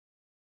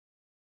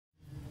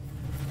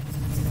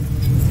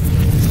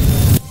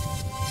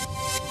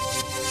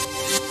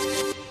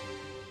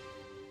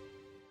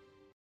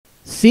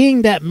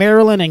Seeing that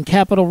Maryland and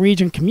Capital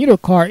Region commuter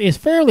car is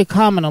fairly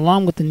common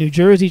along with the New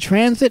Jersey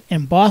Transit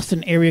and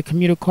Boston area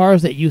commuter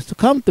cars that used to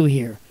come through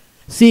here.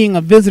 Seeing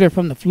a visitor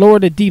from the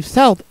Florida Deep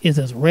South is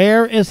as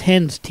rare as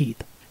hen's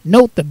teeth.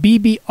 Note the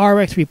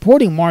BBRX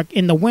reporting mark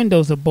in the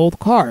windows of both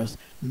cars.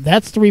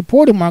 That's the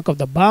reporting mark of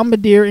the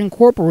Bombardier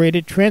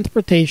Incorporated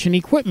Transportation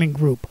Equipment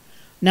Group.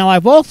 Now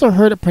I've also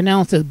heard it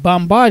pronounced as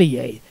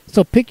Bombardier,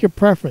 so pick your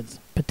preference,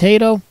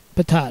 potato,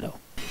 potato.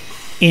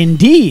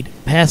 Indeed,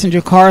 passenger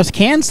cars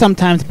can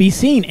sometimes be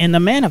seen in the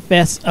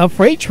manifests of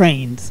freight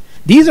trains.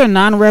 These are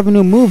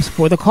non-revenue moves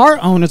for the car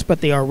owners,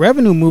 but they are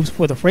revenue moves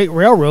for the freight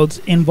railroads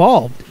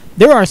involved.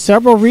 There are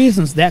several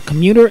reasons that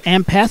commuter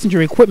and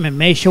passenger equipment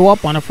may show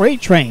up on a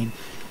freight train.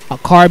 A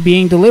car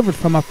being delivered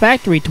from a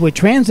factory to a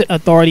transit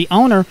authority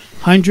owner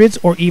hundreds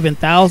or even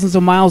thousands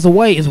of miles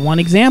away is one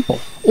example.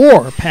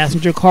 Or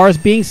passenger cars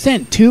being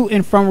sent to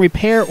and from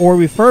repair or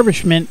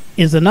refurbishment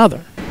is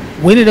another.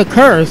 When it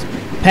occurs,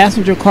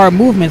 passenger car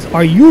movements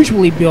are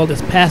usually billed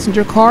as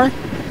passenger car,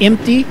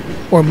 empty,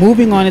 or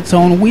moving on its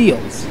own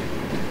wheels.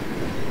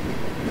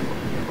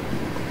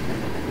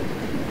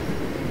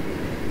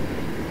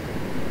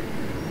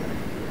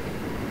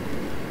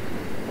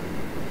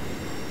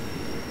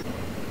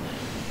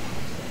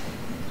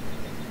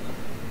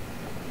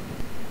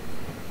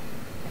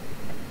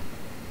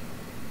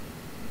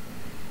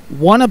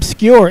 One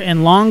obscure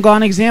and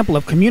long-gone example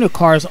of commuter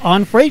cars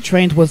on freight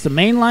trains was the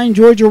Mainline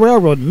Georgia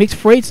Railroad mixed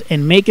freights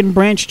and Macon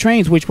branch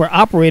trains, which were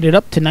operated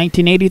up to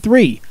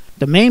 1983.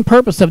 The main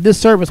purpose of this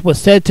service was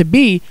said to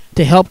be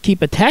to help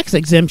keep a tax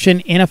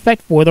exemption in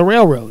effect for the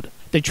railroad.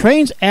 The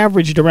trains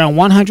averaged around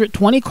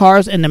 120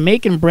 cars, and the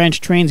Macon branch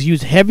trains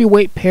used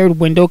heavyweight paired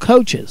window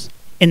coaches.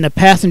 In the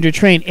passenger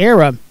train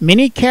era,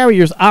 many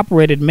carriers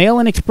operated mail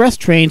and express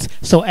trains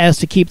so as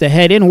to keep the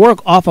head-in work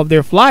off of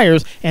their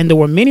flyers, and there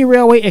were many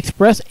railway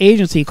express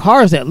agency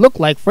cars that looked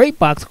like freight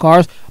box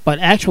cars but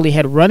actually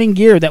had running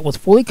gear that was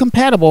fully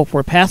compatible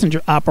for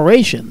passenger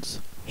operations.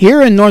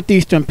 Here in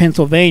northeastern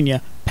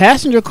Pennsylvania,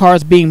 passenger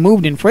cars being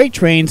moved in freight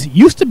trains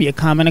used to be a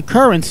common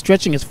occurrence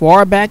stretching as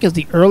far back as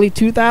the early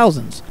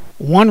 2000s.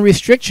 One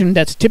restriction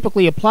that's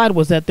typically applied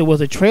was that there was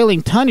a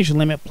trailing tonnage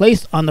limit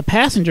placed on the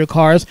passenger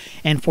cars,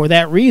 and for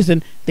that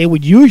reason, they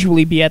would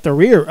usually be at the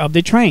rear of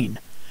the train.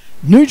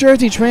 New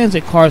Jersey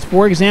Transit cars,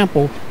 for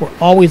example, were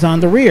always on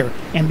the rear,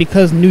 and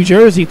because New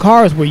Jersey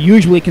cars were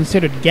usually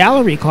considered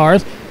gallery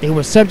cars, they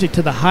were subject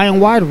to the high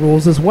and wide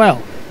rules as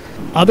well.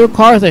 Other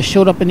cars that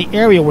showed up in the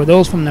area were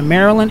those from the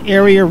Maryland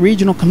Area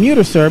Regional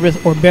Commuter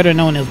Service, or better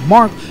known as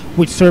MARC,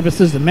 which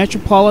services the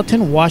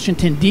metropolitan,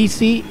 Washington,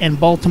 D.C., and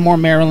Baltimore,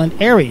 Maryland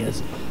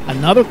areas.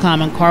 Another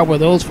common car were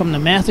those from the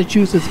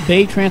Massachusetts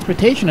Bay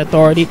Transportation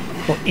Authority,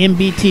 or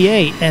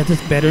MBTA as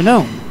it's better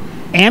known.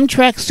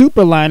 Amtrak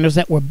superliners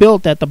that were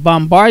built at the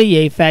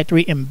Bombardier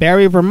factory in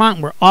Barre,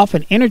 Vermont were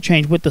often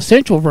interchanged with the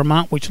Central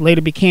Vermont, which later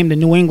became the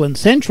New England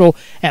Central,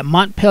 at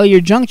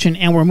Montpelier Junction,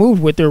 and were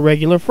moved with their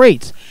regular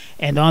freights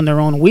and on their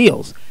own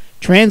wheels.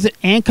 Transit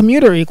and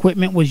commuter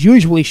equipment was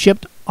usually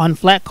shipped on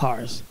flat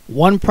cars.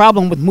 One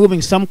problem with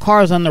moving some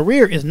cars on the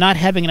rear is not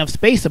having enough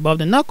space above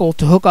the knuckle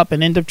to hook up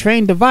an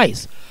end-of-train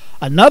device.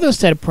 Another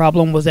said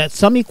problem was that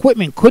some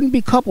equipment couldn't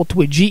be coupled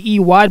to a GE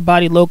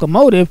wide-body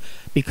locomotive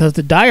because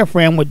the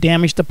diaphragm would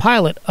damage the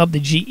pilot of the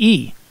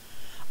GE.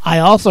 I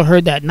also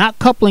heard that not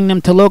coupling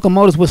them to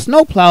locomotives with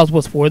snowplows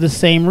was for the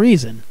same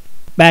reason.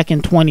 Back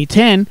in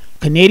 2010,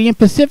 Canadian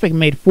Pacific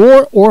made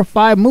 4 or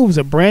 5 moves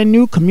of brand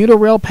new commuter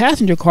rail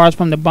passenger cars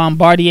from the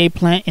Bombardier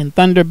plant in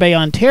Thunder Bay,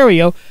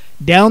 Ontario,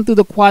 down through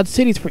the Quad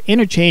Cities for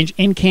interchange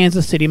in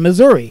Kansas City,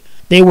 Missouri.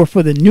 They were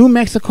for the New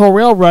Mexico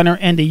Rail Runner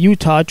and the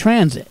Utah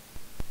Transit.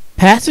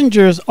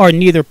 Passengers are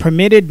neither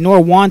permitted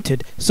nor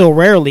wanted, so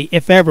rarely,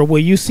 if ever, will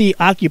you see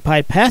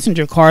occupied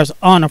passenger cars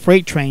on a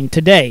freight train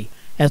today,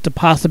 as the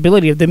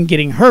possibility of them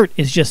getting hurt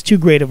is just too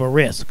great of a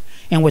risk.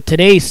 And with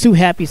today's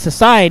sue-happy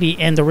society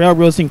and the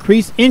railroad's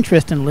increased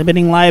interest in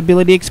limiting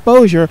liability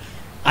exposure,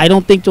 I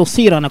don't think you'll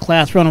see it on a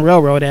class-run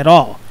railroad at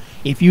all.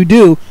 If you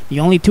do, the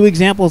only 2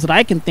 examples that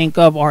I can think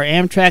of are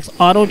Amtrak's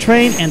Auto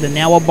Train and the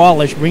now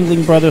abolished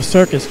Ringling Brothers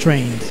Circus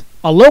trains.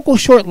 A local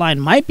short line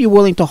might be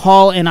willing to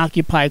haul an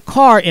occupied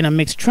car in a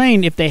mixed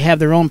train if they have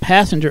their own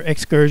passenger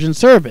excursion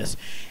service.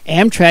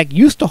 Amtrak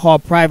used to haul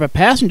private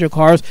passenger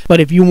cars,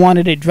 but if you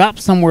wanted it dropped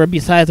somewhere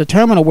besides the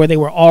terminal where they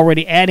were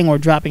already adding or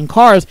dropping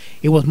cars,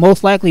 it was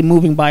most likely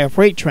moving by a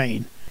freight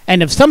train.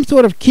 And if some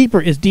sort of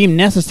keeper is deemed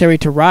necessary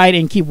to ride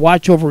and keep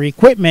watch over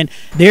equipment,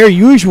 they're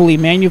usually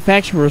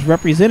manufacturers'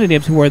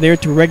 representatives who are there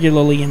to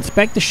regularly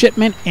inspect the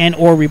shipment and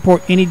or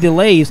report any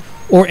delays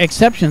or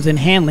exceptions in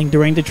handling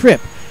during the trip.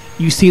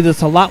 You see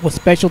this a lot with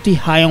specialty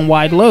high and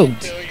wide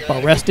loads,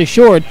 but rest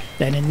assured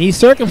that in these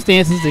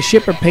circumstances the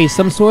shipper pays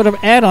some sort of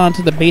add-on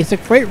to the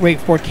basic freight rate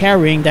for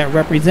carrying that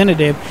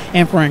representative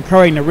and for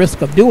incurring the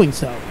risk of doing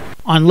so.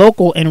 On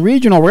local and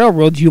regional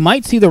railroads, you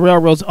might see the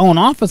railroad's own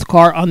office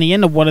car on the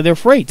end of one of their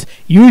freights,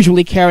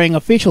 usually carrying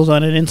officials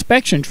on an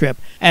inspection trip.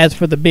 As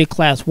for the big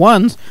Class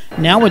 1s,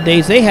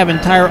 nowadays they have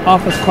entire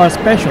office car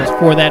specials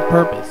for that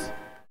purpose.